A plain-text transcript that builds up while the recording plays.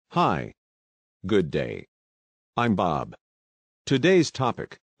Hi. Good day. I'm Bob. Today's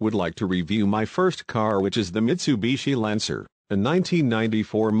topic, would like to review my first car, which is the Mitsubishi Lancer, a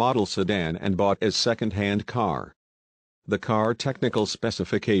 1994 model sedan and bought as second-hand car. The car technical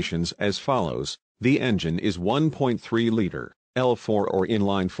specifications as follows: the engine is 1.3-liter, L4 or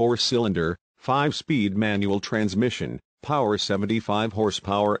inline 4-cylinder, 5-speed manual transmission, power 75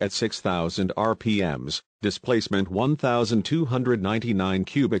 horsepower at 6,000 RPMs, displacement 1,299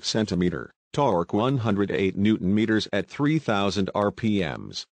 cubic centimeter, torque 108 Newton meters at 3,000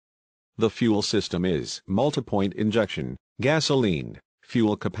 RPMs. The fuel system is multi-point injection, gasoline.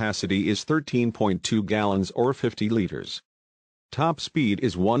 Fuel capacity is 13.2 gallons or 50 liters. Top speed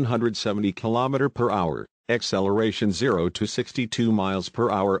is 170 km per hour, acceleration 0 to 62 miles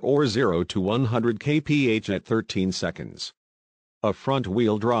per hour or 0 to 100 kph at 13 seconds. A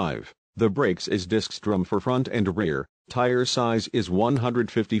front-wheel drive, the brakes is disc drum for front and rear, tire size is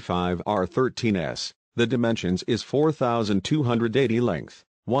 155 R13s, the dimensions is 4,280 length,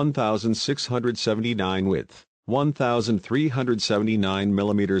 1,679 width, 1,379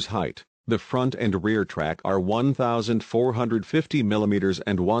 millimeters height. The front and rear track are 1,450 millimeters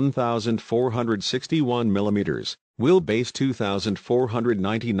and 1,461 millimeters, wheelbase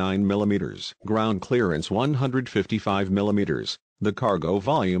 2,499 millimeters, ground clearance 155 millimeters. The cargo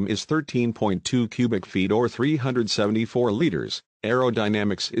volume is 13.2 cubic feet or 374 liters,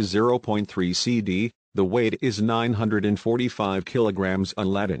 aerodynamics is 0.3 cd, the weight is 945 kilograms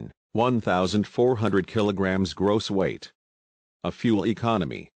unladen, 1,400 kilograms gross weight. A fuel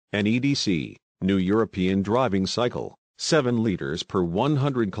economy, NEDC, New European Driving Cycle, 7 liters per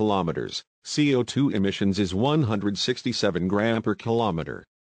 100 kilometers, CO2 emissions is 167 gram per kilometer.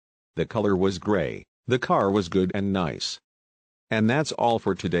 The color was gray, the car was good and nice. And that's all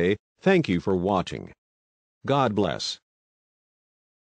for today. Thank you for watching. God bless.